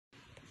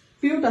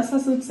Pure Tussar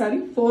silk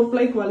saree,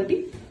 4-ply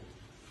quality.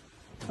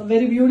 A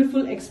very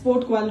beautiful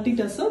export quality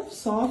tussar,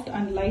 soft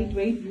and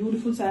lightweight,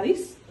 beautiful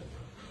sarees.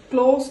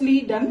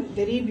 Closely done,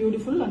 very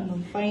beautiful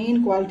and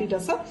fine quality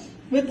tussar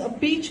with a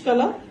peach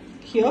color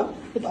here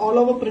with all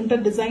over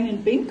printed design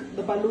in pink.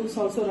 The pallu is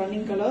also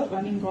running color,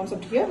 running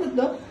concept here with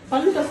the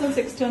pallu tassels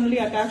externally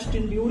attached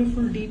in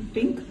beautiful deep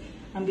pink.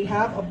 And we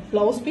have a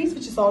blouse piece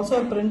which is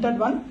also a printed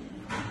one.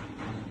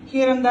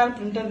 Here and there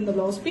printed in the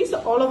blouse piece.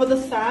 All over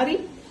the saree,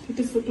 it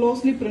is a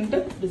closely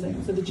printed design.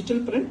 It's a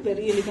digital print,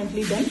 very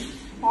elegantly done.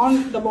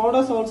 On the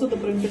borders also the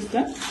print is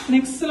done. An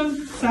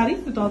excellent saree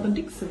with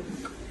authentic silk.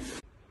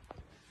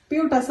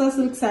 Pure Tussar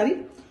silk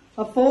saree,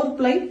 a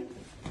 4-ply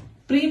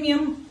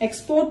premium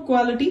export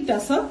quality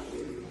tussar,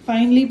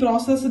 finely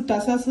processed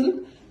tussar silk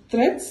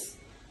threads,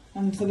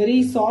 and it's a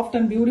very soft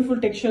and beautiful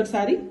textured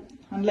saree,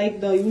 unlike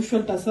the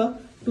usual tussar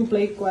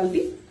 2-ply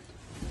quality.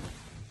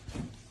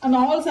 And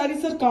all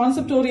sarees are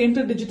concept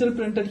oriented digital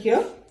printed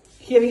here.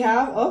 Here we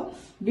have a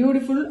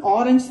beautiful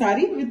orange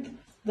saree with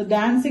the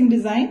dancing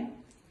design.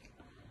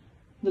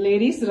 The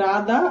ladies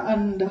Radha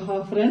and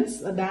her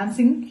friends are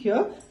dancing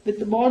here with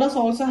the borders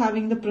also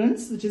having the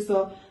prints, which is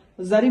a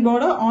zari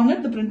border. On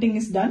it the printing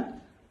is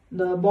done.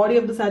 The body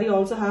of the saree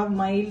also have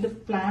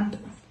mild plant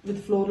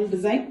with floral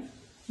design.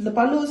 And the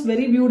pallu is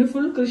very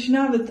beautiful,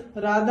 Krishna with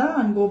Radha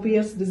and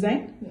Gopiyar's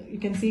design. You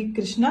can see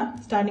Krishna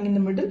standing in the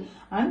middle,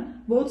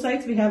 and both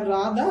sides we have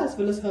Radha as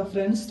well as her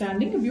friends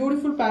standing. A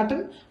beautiful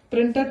pattern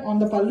printed on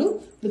the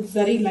pallu with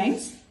zari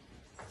lines.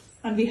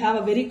 And we have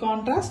a very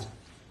contrast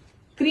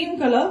cream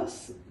color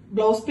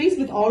blouse piece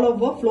with all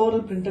over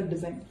floral printed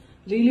design.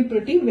 Really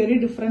pretty, very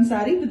different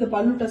saree with the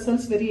pallu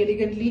tassels very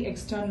elegantly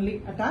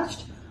externally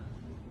attached.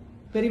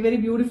 Very, very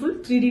beautiful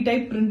 3D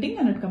type printing,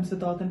 and it comes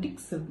with authentic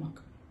Silkmark.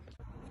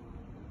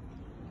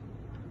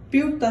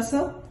 Pure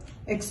Tussar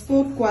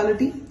export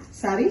quality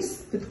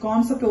sarees with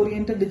concept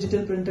oriented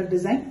digital printed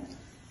design.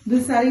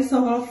 These sarees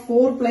are of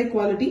 4-ply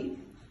quality.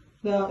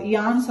 The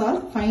yarns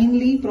are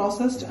finely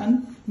processed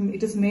and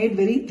it is made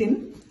very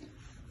thin.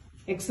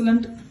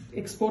 Excellent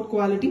export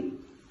quality.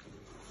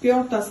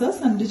 Pure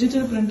tussars and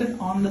digital printed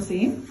on the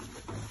same.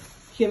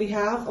 Here we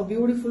have a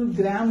beautiful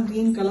gram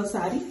green color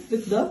saree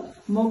with the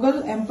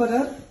Mughal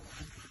emperor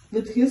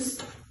with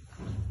his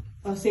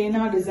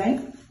Sena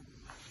design.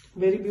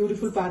 Very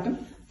beautiful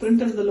pattern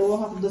printed in the lower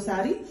half of the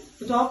saree.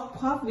 The top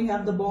half we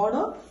have the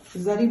border,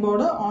 zari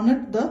border. On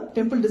it the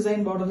temple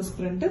design border is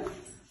printed.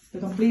 The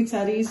complete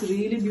saree is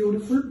really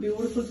beautiful,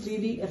 beautiful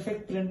 3D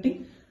effect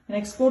printing and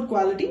export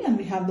quality. And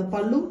we have the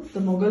pallu, the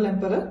Mughal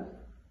emperor.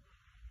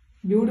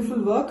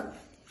 Beautiful work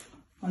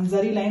on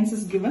zari lines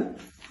is given.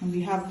 And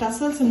we have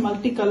tassels in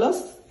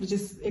multicolors which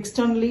is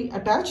externally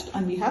attached,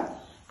 and we have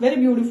very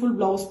beautiful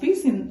blouse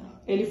piece in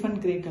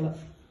elephant grey color.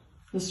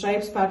 The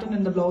stripes pattern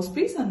in the blouse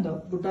piece and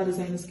the butta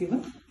design is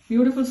given.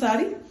 Beautiful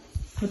saree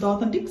with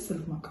authentic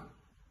Silkmark.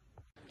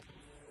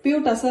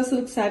 Pure Tussar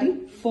silk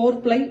saree,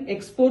 4-ply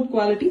export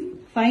quality,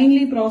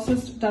 finely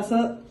processed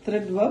tussar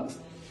thread works,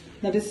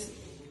 that is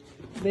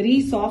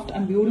very soft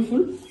and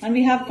beautiful. And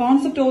we have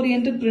concept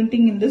oriented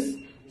printing in this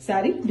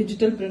saree,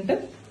 digital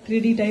printed,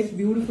 3D type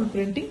beautiful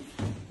printing.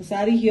 The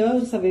saree here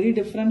is a very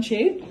different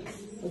shade,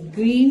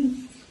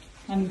 green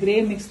and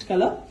grey mixed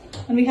color.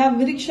 And we have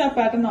Viriksha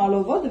pattern all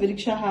over. The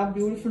Viriksha have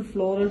beautiful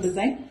floral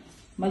design.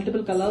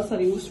 Multiple colors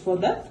are used for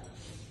that.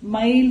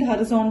 Mild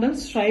horizontal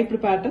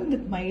striped pattern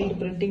with mild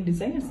printing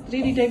design. It's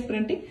 3D type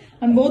printing.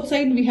 And both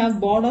sides we have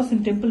borders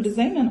in temple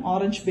design and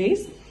orange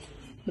base.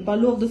 The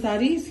pallu of the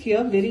saree is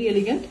here very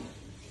elegant.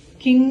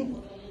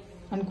 King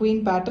and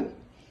queen pattern.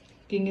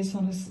 King is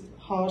on his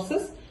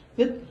horses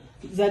with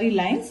zari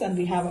lines, and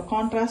we have a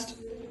contrast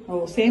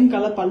same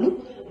color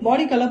pallu.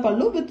 Body color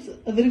pallu with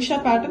a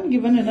Viriksha pattern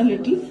given in a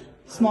little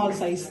small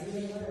size.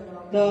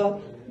 The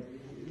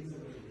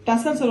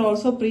tassels are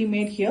also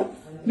pre-made here.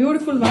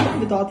 Beautiful one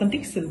with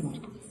authentic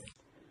Silkmark.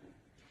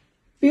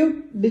 Pure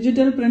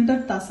digital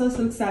printed tussar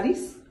silk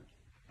sarees.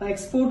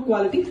 Export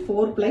quality,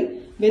 4-ply.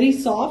 Very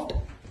soft,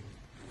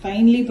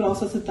 finely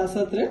processed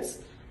tussar threads.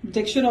 The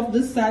texture of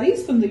this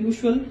sarees from the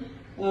usual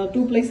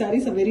 2-ply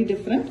sarees are very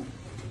different.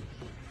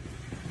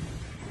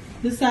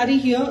 This saree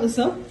here is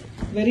a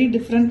very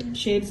different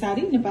shade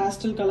saree in a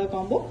pastel color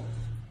combo.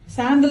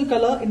 Sandal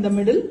color in the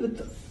middle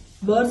with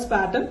birds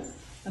pattern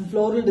and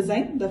floral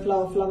design. The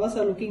flowers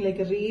are looking like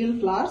a real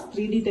flowers,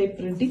 3D type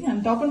printing.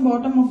 And top and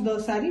bottom of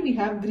the saree we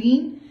have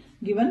green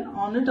given.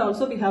 On it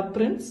also we have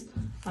prints,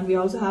 and we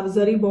also have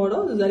zari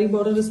border. The zari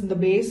border is in the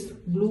base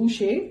blue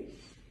shade.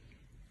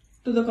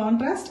 To the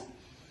contrast,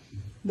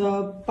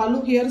 the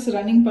pallu here is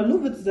running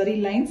pallu with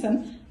zari lines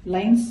and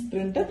lines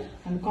printed,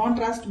 and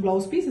contrast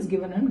blouse piece is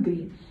given in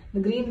green. The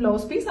green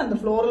blouse piece and the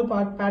floral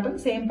pattern,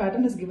 same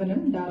pattern is given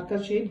in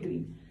darker shade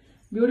green.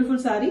 Beautiful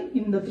saree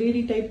in the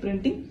 3D type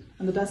printing,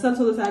 and the tassels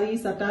of the saree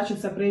is attached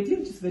separately,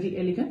 which is very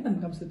elegant and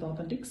comes with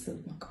authentic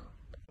Silkmark.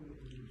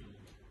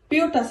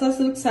 Pure Tussar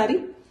silk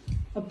saree,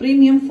 a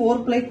premium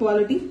 4-ply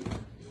quality,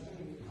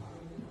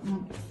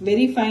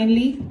 very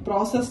finely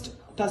processed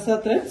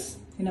tussar threads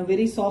in a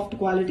very soft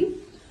quality.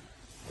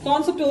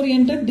 Concept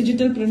oriented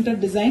digital printed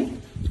design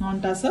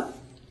on Tussar.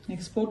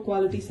 Export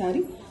quality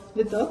saree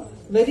with a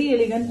very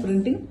elegant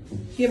printing.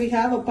 Here we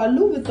have a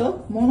pallu with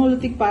a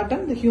monolithic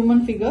pattern, the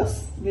human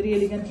figures very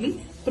elegantly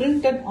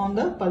printed on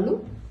the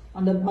pallu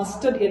on the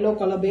mustard yellow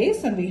color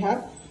base, and we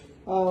have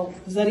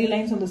zari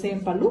lines on the same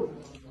pallu.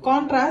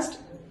 Contrast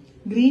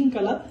green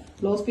color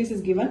blouse piece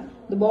is given.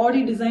 The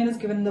body design is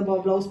given in the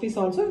blouse piece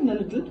also in a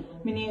little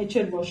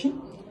miniature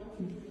version.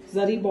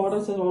 Zari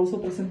borders are also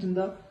present in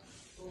the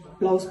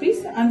blouse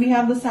piece, and we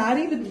have the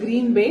saree with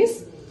green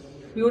base,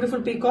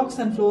 beautiful peacocks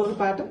and floral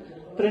pattern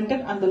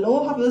printed, and the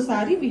lower half of the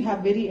saree we have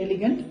very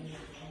elegant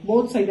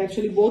both side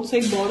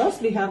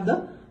borders we have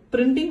the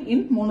printing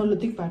in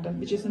monolithic pattern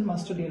which is in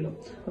mustard yellow.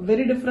 A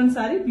very different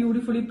saree,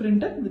 beautifully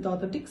printed with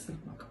authentic silk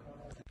mark.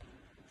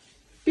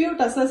 Pure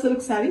Tussar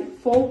silk saree,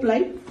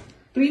 4-ply,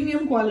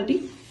 premium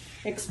quality,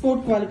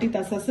 export quality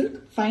Tussar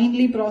silk,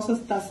 finely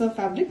processed Tussar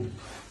fabric.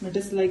 It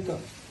is like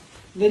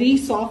very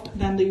soft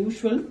than the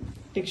usual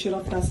texture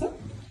of Tussar.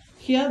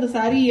 Here the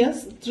saree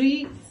has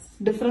 3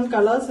 different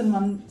colors in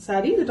one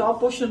saree. The top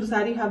portion of the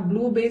saree have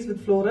blue base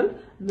with floral.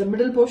 The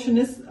middle portion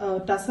is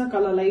Tussar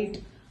color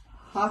light,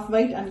 half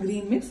white and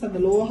green mix, and the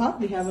lower half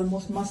we have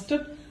almost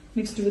mustard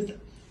mixed with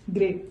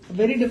grey. A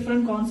very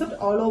different concept,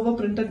 all over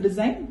printed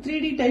design,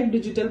 3D type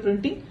digital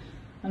printing,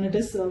 and it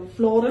is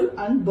floral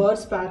and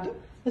birds pattern.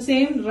 The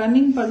same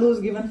running pallu is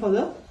given for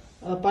the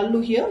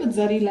pallu here with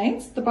zari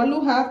lines. The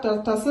pallu have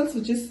tassels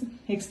which is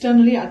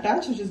externally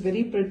attached, which is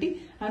very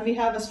pretty, and we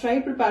have a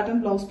striped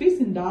pattern blouse piece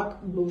in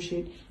dark blue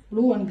shade,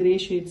 blue and grey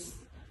shades.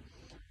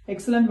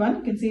 Excellent one.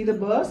 You can see the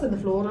birds and the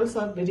florals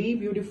are very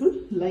beautiful,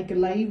 like a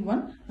live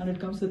one, and it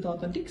comes with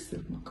authentic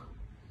silk mark.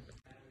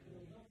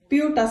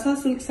 Pure Tussar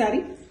silk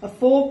saree, a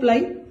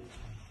 4-ply,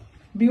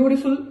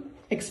 beautiful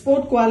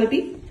export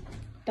quality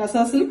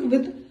Tussar silk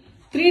with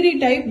 3D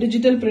type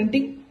digital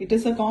printing. It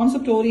is a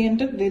concept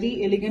oriented,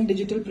 very elegant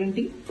digital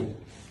printing.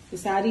 The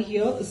saree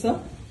here is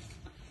a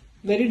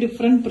very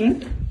different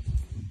print.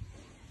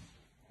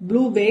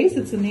 Blue base,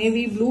 it's a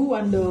navy blue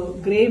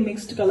and grey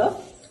mixed color.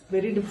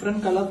 Very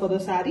different color for the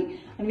saree,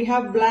 and we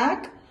have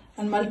black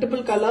and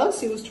multiple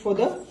colors used for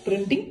the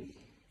printing.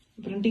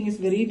 The printing is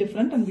very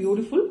different and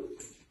beautiful,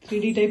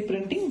 3D type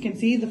printing. You can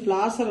see the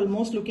flowers are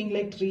almost looking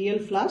like real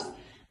flowers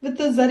with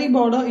the zari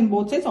border in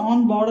both sides.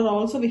 On border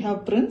also we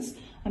have prints,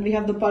 and we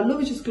have the pallu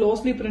which is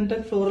closely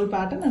printed floral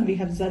pattern, and we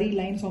have zari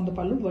lines on the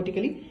pallu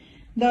vertically.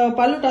 The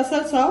pallu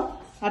tassels are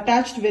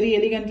attached very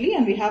elegantly,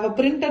 and we have a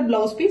printed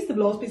blouse piece. The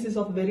blouse piece is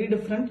of very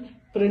different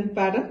print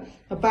pattern,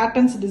 a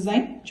patterns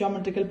design,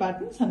 geometrical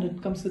patterns, and it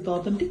comes with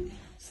authentic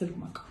silk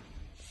mark.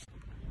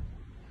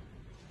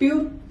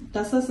 Pure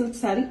Tussar silk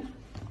saree,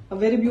 a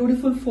very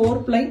beautiful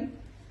 4-ply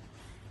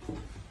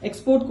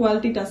export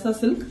quality Tussar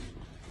silk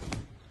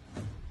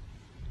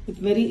with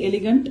very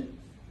elegant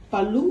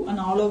pallu and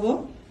all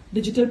over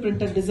digital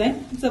printed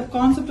design. It's a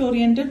concept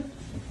oriented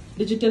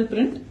digital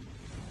print.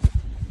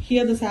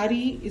 Here the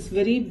saree is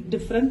very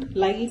different,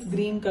 light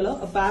green color,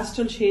 a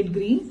pastel shade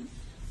green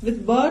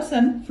with birds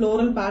and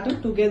floral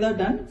pattern together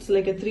done. It's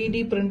like a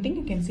 3D printing.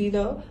 You can see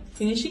the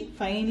finishing,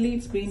 finally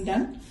it's been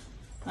done,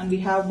 and we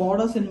have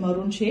borders in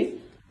maroon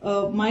shade.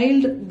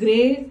 Mild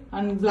grey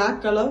and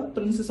black color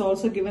prints is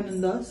also given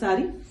in the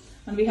saree,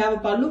 and we have a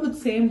pallu with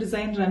same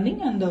design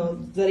running, and the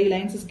zari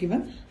lines is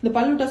given. The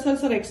pallu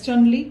tassels are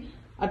externally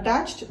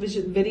attached, which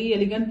is very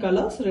elegant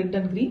colors, red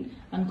and green,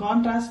 and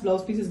contrast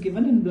blouse piece is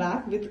given in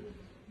black with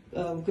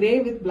grey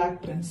with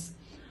black prints.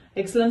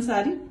 Excellent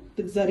saree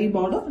with zari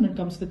border, and it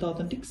comes with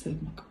authentic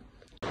silk mark.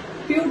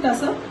 Pure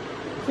Tussar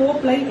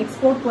 4-ply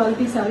export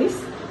quality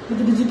sarees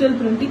with digital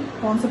printing,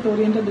 concept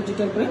oriented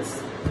digital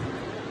prints.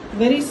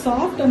 Very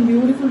soft and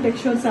beautiful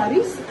textured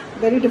sarees,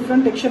 very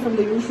different texture from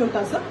the usual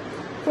Tussar.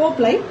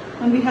 4-ply,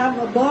 and we have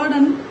a bird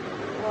and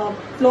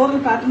floral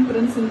pattern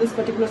prints in this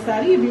particular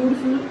saree. A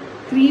beautiful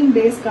cream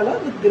base color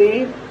with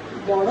grey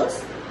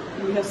borders.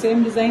 And we have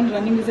same design,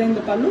 running design,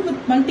 the pallu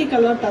with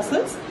multicolored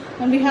tassels,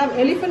 and we have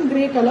elephant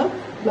grey color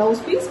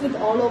blouse piece with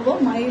all over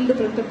mild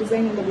printed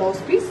design in the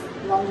blouse piece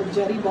along with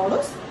jari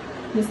borders.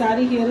 The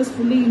saree here is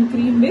fully in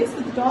cream base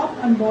with top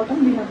and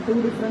bottom we have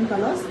 2 different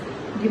colors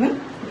given,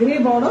 grey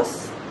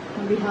borders,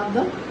 and we have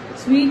the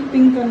sweet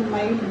pink and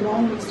mild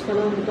brown mixed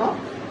color on the top.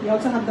 We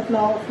also have the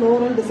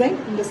floral design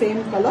in the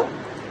same color,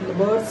 and the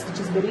birds which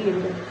is very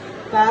elegant,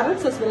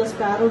 parrots as well as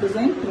sparrow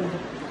design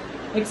printed.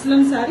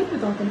 Excellent saree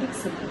with authentic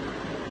silk.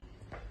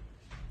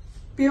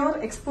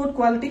 Pure export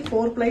quality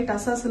 4-ply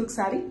Tussar silk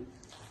saree,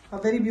 a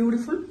very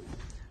beautiful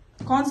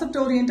concept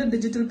oriented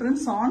digital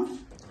prints on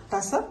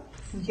Tussar.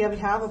 Here we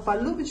have a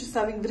pallu which is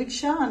having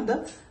vriksha, and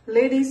the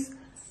ladies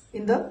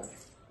in the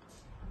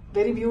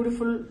very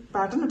beautiful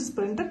pattern it is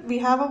printed. We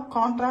have a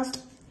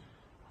contrast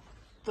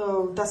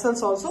the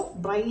tassels also,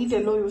 bright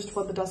yellow used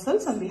for the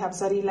tassels, and we have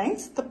zari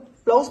lines. The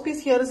blouse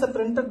piece here is a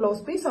printed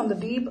blouse piece on the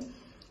deep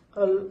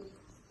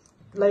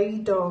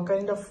light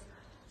kind of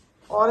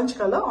orange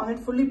color. On it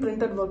fully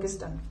printed work is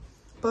done.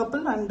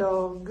 Purple and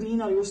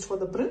green are used for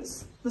the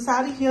prints. The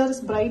saree here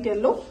is bright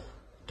yellow,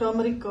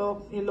 turmeric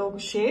yellow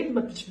shade,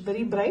 but it's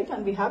very bright,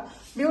 and we have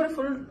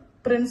beautiful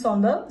prints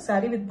on the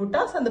saree with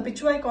buttas, and the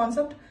pitchwai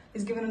concept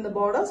is given in the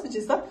borders, which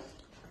is the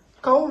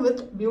cow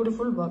with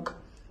beautiful work.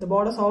 The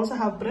borders also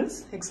have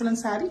prints. Excellent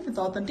saree with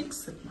authentic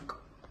silk.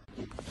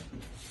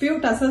 Pure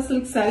Tussar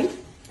silk saree,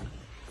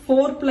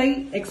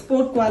 4-ply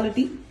export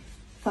quality,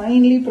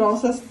 finely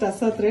processed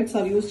Tussar threads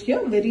are used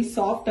here. Very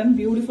soft and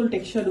beautiful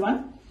textured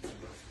one.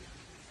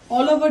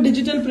 All over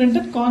digital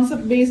printed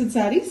concept based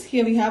sarees.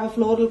 Here we have a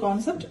floral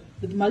concept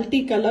with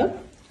multicolored.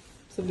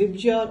 So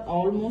Vibgya,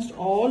 almost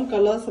all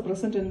colors are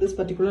present in this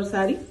particular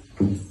saree.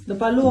 The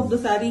pallu of the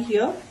saree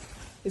here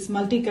is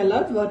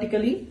multicolored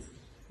vertically.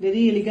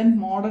 Very elegant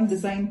modern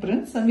design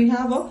prints, and we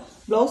have a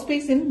blouse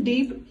piece in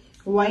deep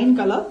wine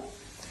color,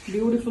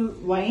 beautiful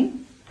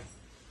wine.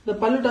 The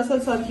pallu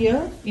tassels are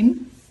here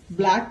in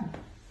black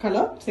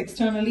color. It's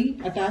externally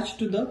attached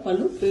to the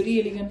pallu,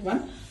 very elegant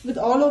one with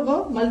all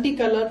over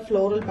multicolored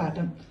floral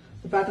pattern.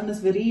 The pattern is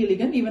very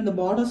elegant. Even the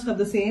borders have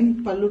the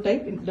same pallu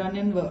type done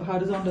in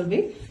horizontal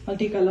way,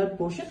 multicolored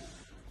portion.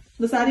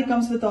 The saree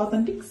comes with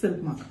authentic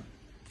silk mark.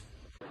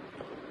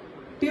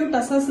 Pure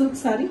Tussar silk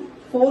saree,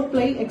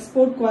 4-ply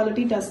export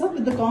quality Tussar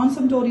with the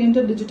concept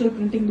oriented digital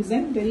printing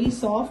design, very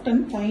soft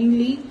and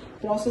finely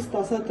processed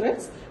Tussar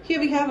threads. Here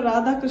we have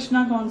Radha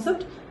Krishna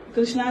concept.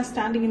 Krishna is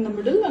standing in the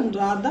middle and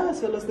Radha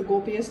as well as the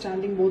Gopi is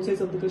standing both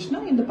sides of the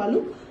Krishna in the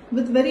pallu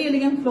with very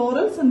elegant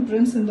florals and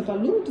prints in the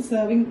pallu. It is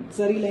having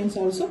zari lines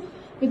also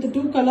with the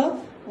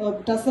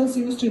 2-color tassels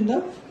used in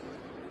the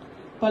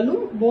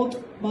pallu.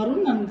 Both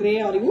maroon and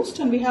grey are used,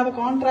 and we have a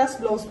contrast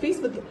blouse piece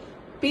with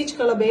peach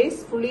color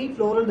base, fully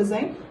floral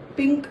design.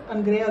 Pink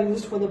and grey are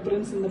used for the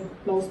prints in the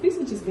blouse piece,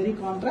 which is very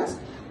contrast.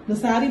 The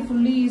saree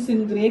fully is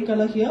in grey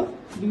color here,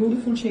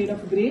 beautiful shade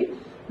of grey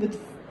with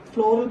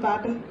floral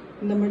pattern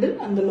in the middle,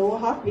 and the lower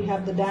half we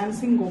have the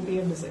dancing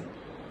Gopiya design.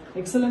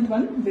 Excellent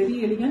one,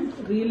 very elegant,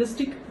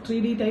 realistic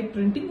 3D type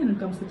printing, and it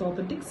comes with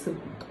authentic silk.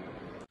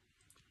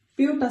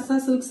 Pure Tussar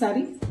silk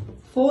saree,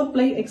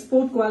 4-ply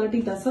export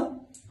quality Tussar,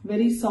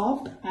 very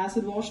soft,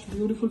 acid washed,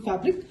 beautiful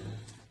fabric.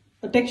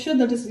 A texture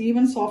that is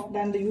even soft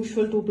than the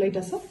usual 2-ply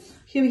Tussar.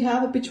 Here we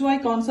have a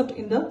pitchwai concept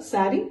in the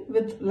saree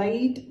with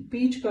light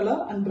peach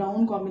color and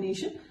brown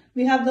combination.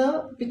 We have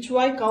the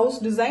pitchwai cows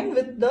design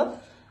with the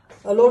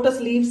lotus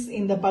leaves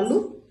in the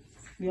pallu.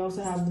 We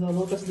also have the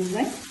lotus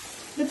design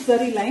with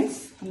zari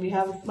lines, and we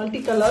have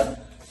multicolored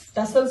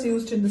tassels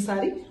used in the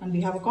saree, and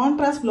we have a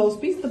contrast blouse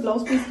piece. The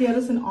blouse piece here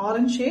is in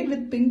orange shade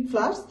with pink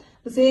flowers.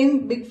 The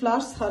same big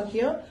flowers are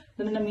here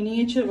then in a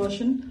miniature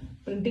version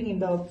printing in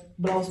the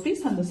blouse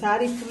piece, and the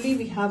saree fully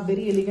we have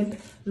very elegant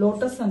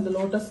lotus and the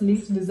lotus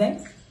leaves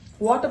design,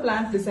 water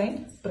plant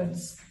design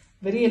prints.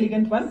 Very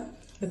elegant one.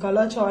 The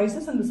color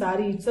choices and the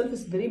saree itself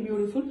is very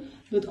beautiful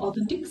with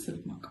authentic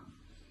silk mark.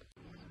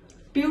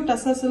 Pure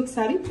Tussar silk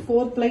saree,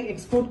 4-ply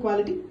export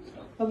quality.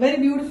 A very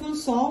beautiful,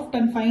 soft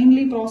and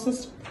finely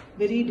processed,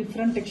 very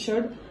different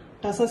textured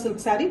Tussar silk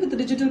saree with the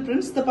digital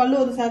prints. The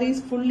pallu of the saree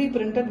is fully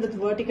printed with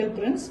vertical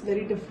prints,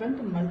 very different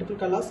and multiple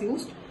colors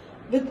used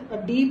with a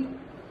deep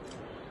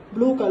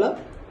blue color,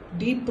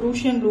 deep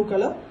Prussian blue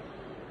color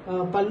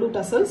pallu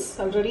tassels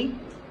already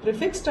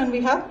prefixed, and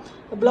we have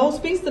a blouse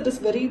piece that is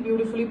very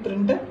beautifully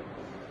printed,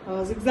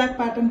 zigzag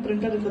pattern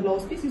printed in the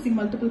blouse piece using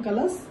multiple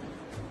colors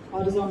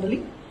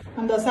horizontally.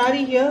 And the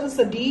saree here is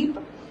a deep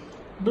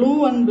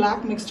blue and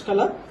black mixed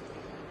color,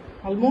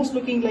 almost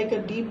looking like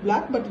a deep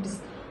black, but it is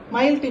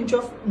mild tinge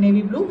of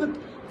navy blue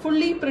with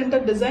fully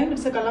printed design.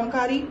 It's a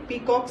kalamkari,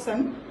 peacocks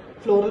and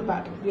floral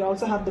pattern. We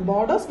also have the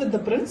borders with the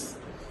prints.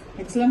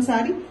 Excellent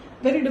saree,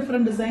 very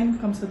different design,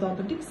 comes with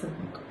authentic silk.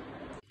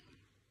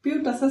 Pure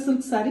Tussar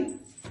silk saree,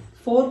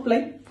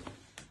 4-ply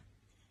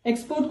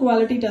export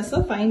quality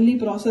Tussar, finely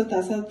processed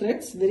Tussar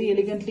threads, very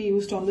elegantly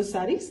used on the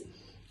sarees.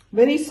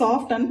 Very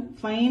soft and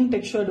fine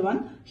textured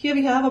one. Here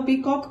we have a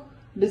peacock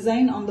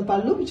design on the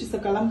pallu, which is a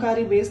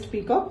kalamkari based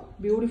peacock,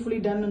 beautifully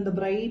done in the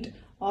bright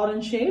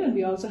orange shade, and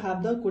we also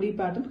have the kudi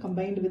pattern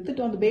combined with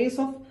it on the base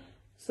of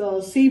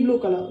sea blue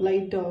color,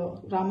 light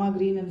rama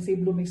green and sea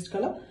blue mixed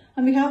color.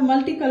 And we have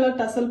multicolored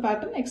tassel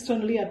pattern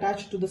externally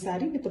attached to the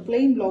saree with a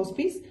plain blouse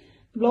piece.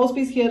 The blouse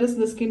piece here is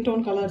the skin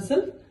tone color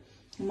itself,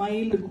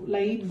 mild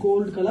light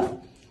gold color.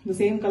 The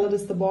same color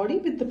is the body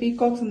with the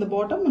peacocks in the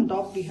bottom, and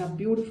top we have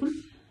beautiful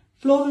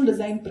floral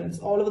design prints.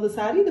 All over the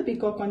saree, the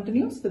peacock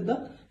continues with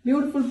the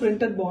beautiful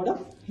printed border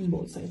in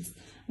both sides.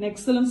 An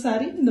excellent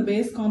saree in the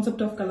base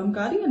concept of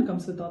kalamkari and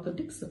comes with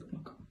authentic silk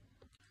mark.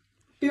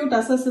 Pure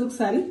Tussar silk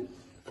saree,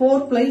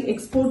 4-ply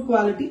export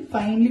quality,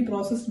 finely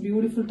processed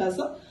beautiful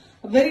Tussar.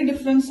 A very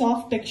different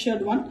soft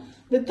textured one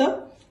with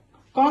the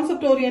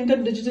concept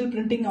oriented digital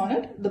printing on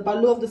it. The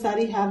pallu of the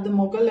saree have the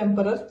Mughal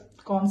emperor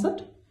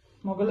concept.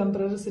 Mughal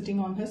emperor is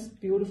sitting on his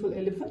beautiful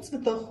elephants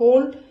with the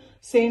whole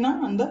Sena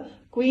and the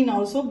queen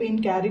also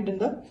being carried in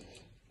the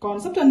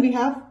concept, and we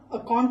have a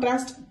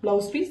contrast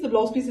blouse piece. The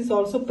blouse piece is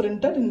also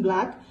printed in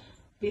black.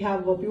 We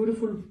have a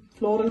beautiful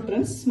floral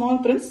prints, small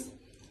prints.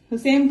 The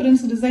same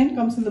prints design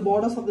comes in the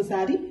borders of the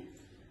saree,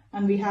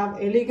 and we have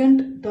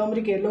elegant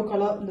turmeric yellow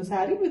color in the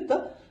saree with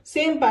the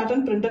same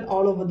pattern printed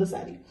all over the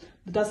saree.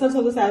 The tassels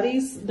of the saree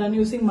is done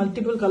using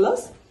multiple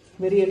colors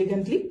very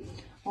elegantly.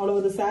 all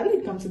over the saree.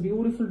 It comes a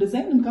beautiful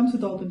design and comes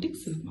with authentic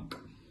silk mark.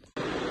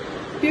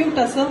 Pure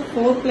Tussar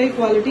 4-ply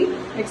quality,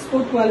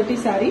 export quality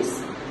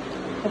sarees.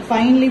 A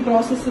finely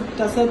processed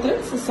Tussar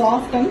threads, a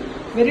soft and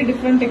very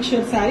different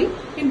textured saree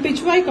in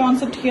pitch white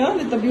concept here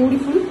with a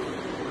beautiful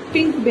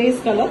pink base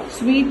color,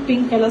 sweet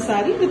pink color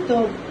saree with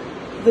the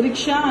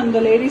rickshaw and the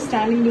lady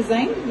standing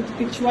design with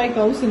pitch white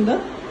curves in the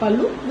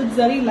pallu with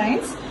zari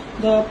lines.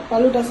 The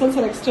pallu tassels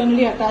are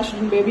externally attached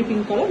in baby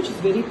pink color, which is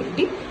very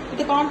pretty. With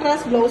the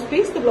contrast blouse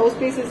piece, the blouse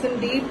piece is in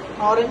deep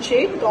orange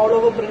shade with all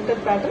over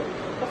printed pattern.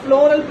 A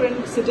floral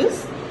print it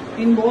is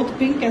in both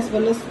pink as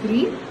well as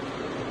green.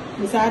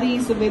 The saree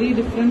is a very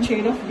different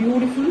shade of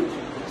beautiful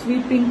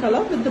sweet pink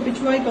color with the pitch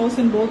white curves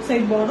in both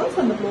side borders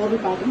and the floral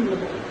pattern in the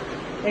body.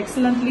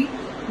 Excellently,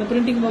 the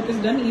printing work is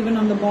done even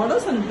on the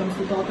borders and it comes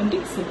with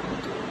authentic silk.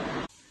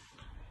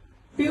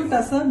 Pure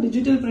Tussar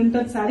digital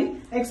printed saree,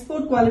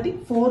 export quality,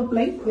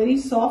 4-ply, very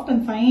soft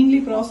and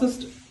finely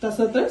processed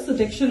Tussar threads. The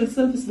texture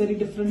itself is very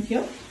different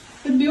here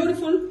with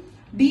beautiful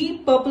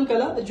deep purple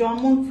color, the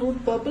Jammun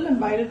fruit purple and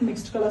violet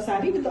mixed color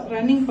saree with a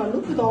running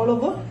pallu with all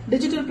over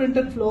digital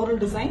printed floral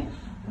design.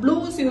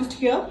 Blue is used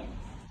here.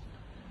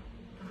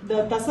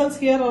 The tassels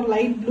here are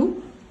light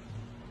blue.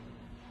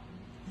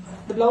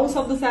 The blouse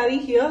of the saree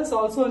here is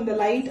also in the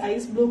light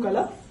ice blue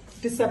color.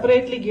 It is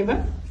separately given,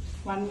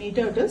 1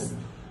 meter it is.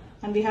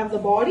 And we have the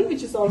body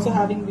which is also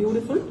having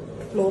beautiful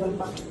floral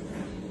part.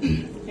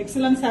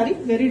 Excellent saree,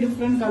 very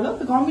different color.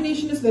 The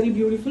combination is very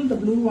beautiful. The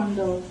blue and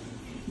the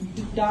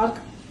dark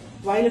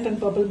violet and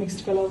purple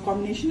mixed color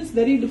combination is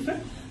very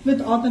different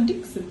with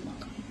authentic silk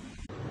mark.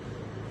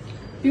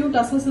 Pure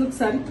Tussar silk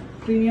saree,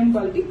 premium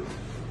quality,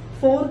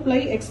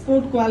 4-ply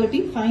export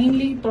quality,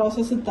 finely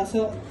processed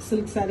Tussar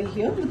silk saree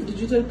here with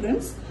digital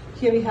prints.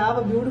 Here we have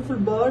a beautiful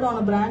bird on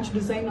a branch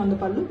design on the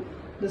pallu.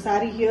 The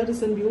saree here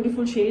is in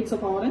beautiful shades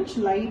of orange,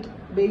 light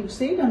beige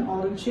shade and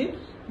orange shade.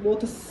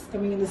 Both is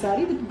coming in the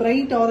saree with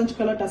bright orange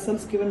color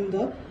tassels given in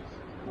the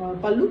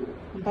pallu.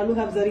 The pallu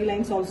have zari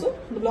lines also.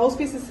 The blouse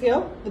piece is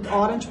here with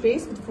orange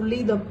base with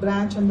fully the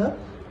branch and the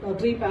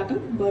tree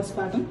pattern, birds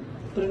pattern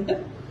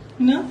printed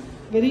in a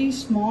very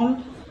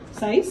small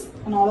size,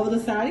 and all over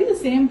the saree the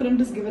same print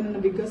is given in a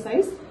bigger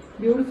size.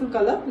 Beautiful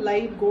color,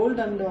 light gold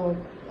and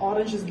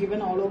orange is given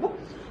all over.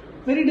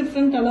 Very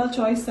different color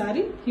choice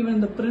saree,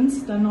 even the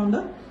prints done on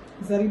the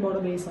zari border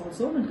base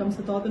also. It comes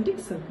with authentic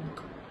silk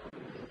mark.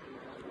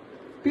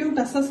 Pure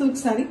Tussar silk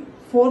saree,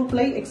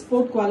 4-ply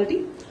export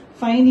quality,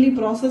 finely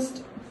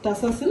processed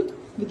Tussar silk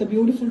with a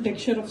beautiful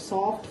texture of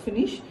soft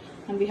finish,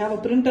 and we have a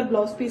printed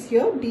blouse piece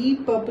here,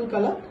 deep purple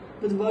color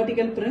with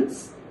vertical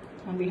prints,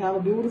 and we have a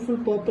beautiful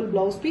purple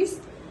blouse piece,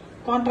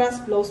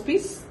 contrast blouse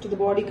piece to the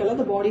body color.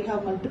 The body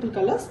have multiple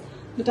colors.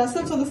 The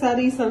tassels of the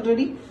saree is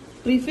already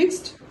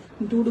prefixed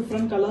in 2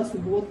 different colors,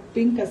 both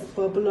pink as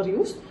purple are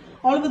used.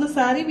 All over the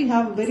saree we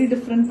have very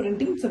different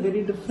printing. It's a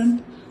very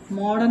different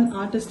modern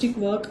artistic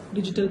work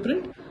digital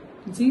print.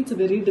 You see, it's a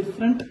very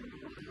different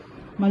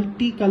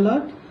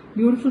multi-colored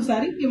beautiful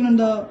saree. Even in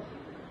the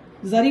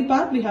zari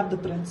part we have the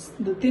prints.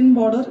 The thin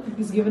border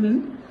is given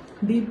in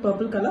deep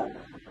purple color.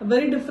 A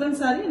very different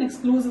saree, an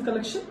exclusive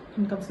collection,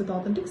 and comes with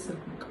authentic silk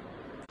mark.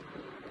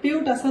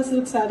 Pure Tussar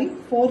silk saree,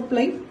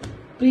 4-ply,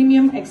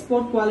 premium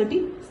export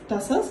quality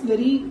Tussars,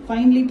 very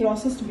finely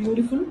processed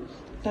beautiful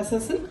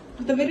Tussar silk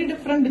with a very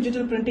different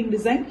digital printing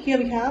design. Here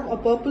we have a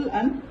purple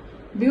and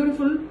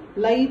beautiful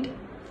light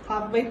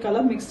half white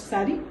color mixed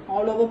saree,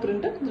 all over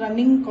printed,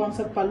 running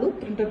concept pallu,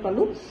 printed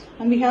pallu,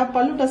 and we have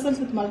pallu tassels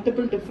with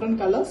multiple different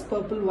colors,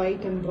 purple,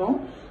 white and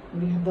brown.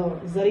 And we have the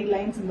zari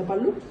lines in the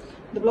pallu.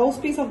 The blouse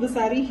piece of the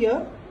saree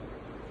here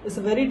is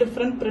a very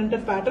different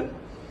printed pattern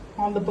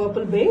on the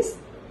purple base,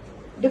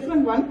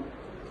 different one,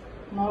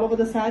 and all over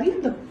the saree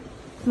the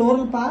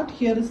floral part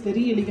here is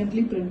very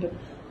elegantly printed.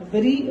 A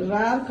very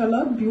rare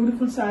color,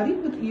 beautiful saree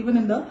with even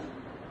in the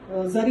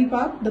zari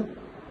part the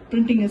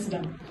printing is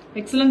done.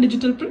 Excellent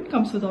digital print,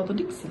 comes with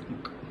authentic silk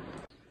mark.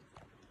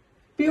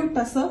 Pure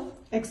Tussar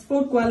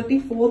export quality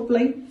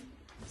 4-ply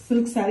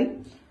silk saree,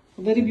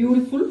 very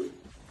beautiful,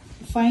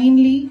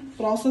 finely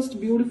processed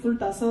beautiful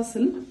Tussar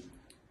silk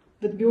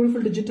with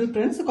beautiful digital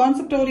prints,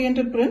 concept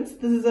oriented prints.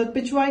 This is a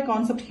pitchwai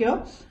concept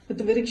here with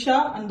the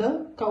rickshaw and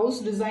the cows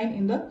design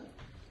in the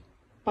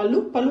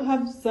pallu. Pallu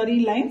have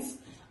zari lines,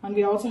 and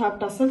we also have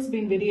tassels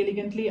being very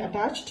elegantly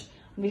attached.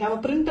 We have a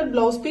printed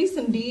blouse piece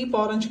in deep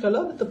orange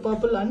color with the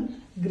purple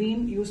and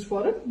green used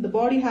for it. The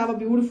body have a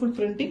beautiful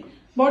printing.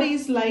 Body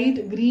is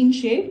light green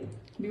shade,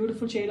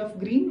 beautiful shade of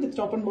green with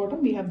top and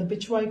bottom. We have the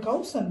pitchwai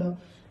cows and the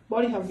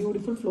body have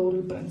beautiful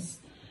floral prints.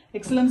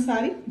 Excellent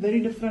saree, very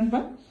different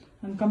one,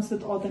 and comes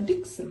with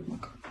authentic silk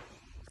mark.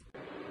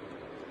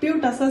 Pure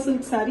Tussar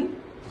silk saree,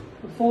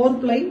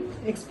 4-ply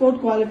export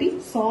quality,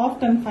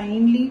 soft and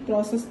finely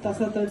processed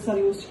Tussar threads are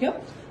used here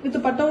with the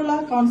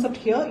patola concept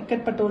here,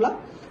 ikat patola,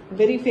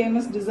 very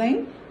famous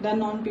design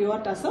done on pure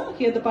Tussar.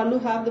 Here the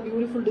pallu have the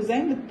beautiful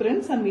design with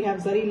prints, and we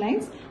have zari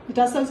lines. The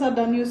tassels are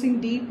done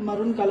using deep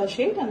maroon color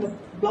shade, and the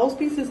blouse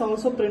piece is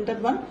also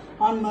printed one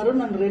on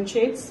maroon and red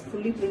shades,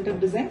 fully printed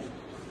design.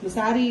 The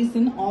saree is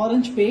in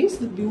orange base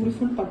with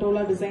beautiful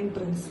patola design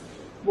prints.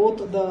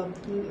 Both the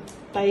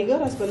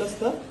tiger as well as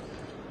the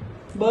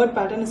bird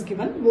pattern is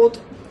given. Both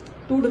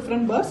two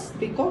different birds,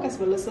 peacock as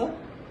well as a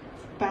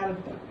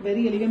parrot bird.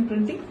 Very elegant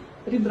printing.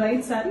 Very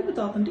bright saree with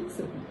authentic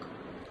silk mark.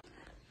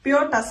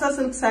 Pure Tussar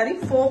silk saree,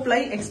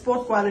 4-ply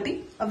export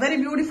quality. A very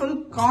beautiful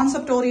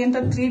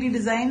concept-oriented 3D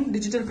design,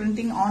 digital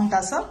printing on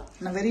Tussar,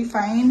 and a very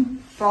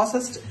fine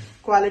processed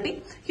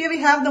quality. Here we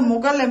have the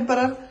Mughal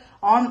Emperor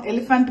on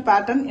elephant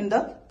pattern in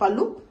the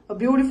pallu. A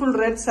beautiful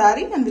red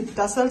saree, and with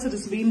tassels it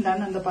is being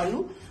done in the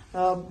pallu.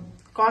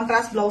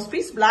 Contrast blouse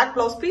piece, black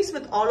blouse piece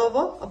with all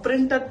over a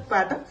printed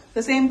pattern.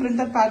 The same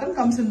printed pattern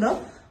comes in the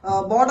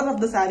border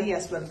of the saree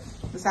as well.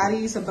 The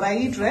saree is a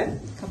bright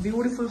red, a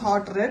beautiful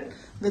hot red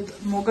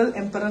with Mughal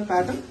Emperor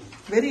pattern,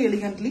 very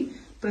elegantly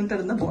printed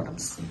in the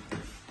bottoms.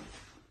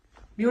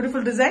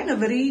 Beautiful design, a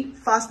very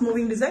fast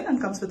moving design, and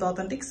comes with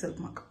authentic silk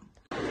mark.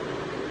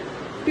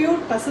 Pure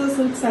Tussar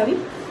silk saree,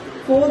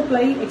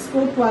 4-ply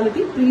export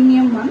quality,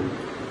 premium one.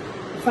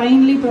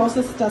 Finely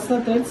processed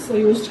Tussar threads are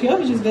used here,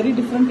 which is very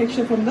different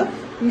texture from the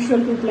usual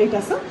 2-ply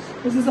Tussar.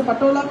 This is a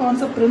patola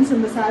concept prints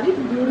in the saree,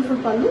 beautiful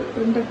pallu,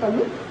 printed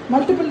pallu.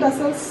 Multiple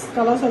tassels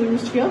colors are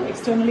used here,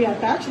 externally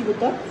attached with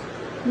the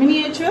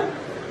miniature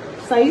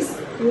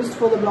size used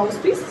for the blouse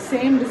piece.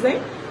 Same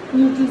design,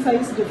 neutral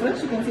size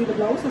difference. You can see the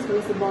blouse as well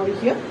as the body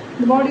here.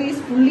 The body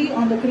is fully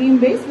on the cream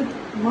base with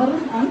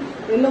maroon and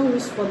yellow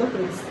used for the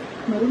prints.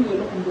 Maroon,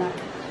 yellow and black.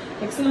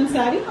 Excellent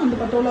saree on the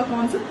patola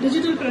concept,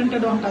 digital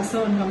printed on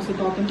Tussar, and comes with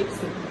authentic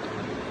silk.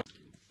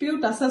 Pure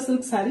Tussar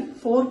silk saree,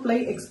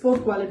 4-ply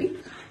export quality,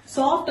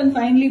 soft and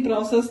finely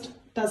processed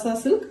Tussar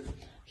silk.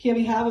 Here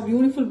we have a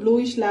beautiful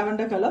bluish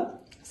lavender color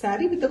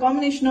saree with a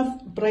combination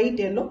of bright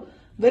yellow.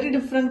 Very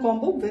different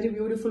combo, very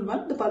beautiful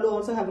one. The pallu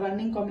also have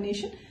running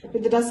combination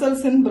with the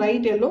tassels in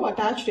bright yellow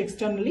attached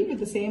externally with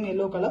the same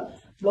yellow color.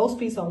 Blouse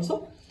piece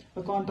also,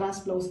 a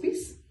contrast blouse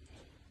piece.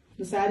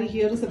 The saree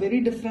here is a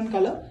very different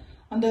color,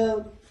 and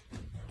the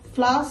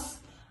flowers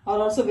are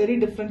also very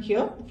different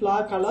here.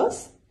 Flower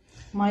colors,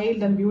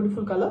 mild and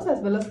beautiful colors, as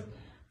well as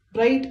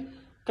bright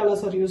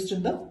colors are used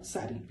in the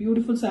saree.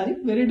 Beautiful saree,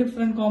 very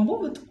different combo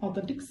with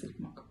authentic silk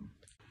mark.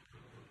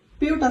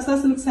 Pure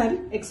Tussar silk saree,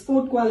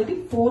 export quality,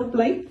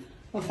 4-ply,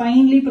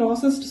 finely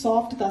processed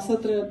soft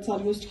Tussar threads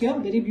are used here.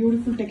 Very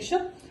beautiful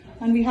texture,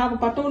 and we have a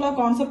patola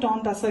concept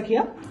on Tussar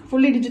here.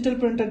 Fully digital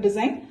printed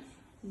design,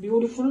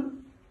 beautiful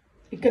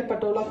ikat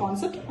patola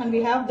concept, and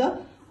we have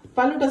the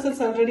pallu tassels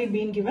already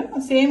been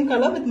given. Same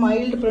color with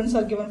mild prints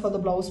are given for the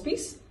blouse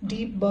piece.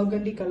 Deep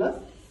burgundy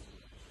color,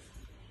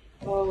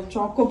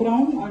 choco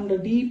brown and a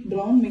deep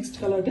brown mixed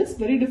color it is.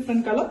 Very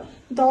different color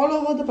with all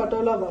over the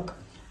patola work.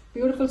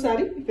 Beautiful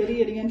saree,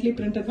 very elegantly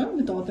printed one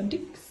with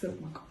authentic silk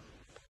mark.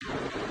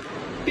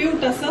 Pure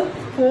Tussar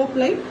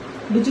 4-ply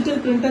digital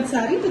printed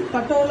saree with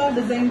patola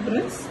design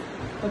prints.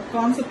 A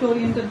concept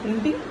oriented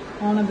printing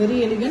on a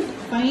very elegant,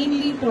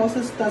 finely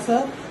processed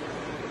Tussar.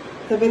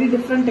 The very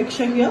different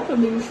texture here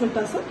from the usual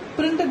Tussar.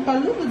 Printed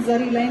pallu with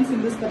zari lines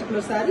in this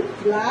particular saree.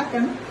 Black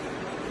and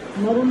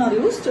maroon are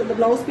used. The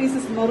blouse piece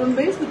is maroon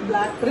base with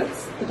black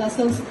prints. The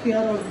tassels here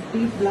are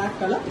deep black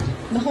color.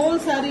 The whole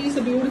saree is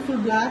a beautiful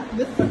black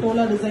with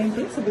patola design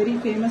prints. A very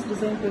famous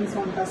design prints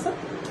on Tussar.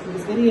 It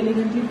is very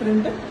elegantly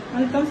printed,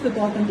 and it comes with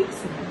authentic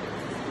silk.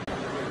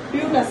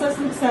 Pure Tussar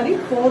silk saree,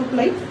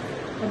 4-ply.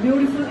 A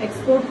beautiful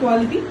export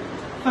quality,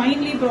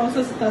 finely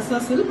processed Tussar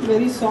silk,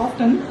 very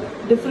soft and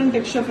different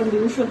texture from the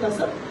usual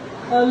Tussar.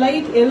 A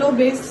light yellow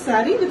based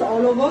saree with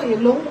all over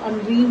yellow and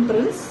green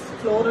prints,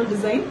 floral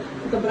design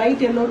with a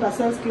bright yellow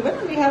tassels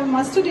given. We have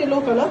mustard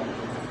yellow color,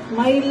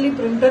 mildly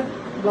printed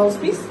blouse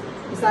piece.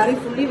 The saree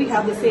fully we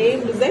have the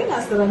same design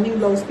as the running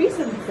blouse piece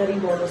and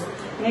zari borders.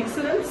 An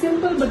excellent,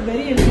 simple but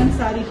very elegant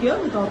saree here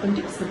with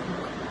authentic silk.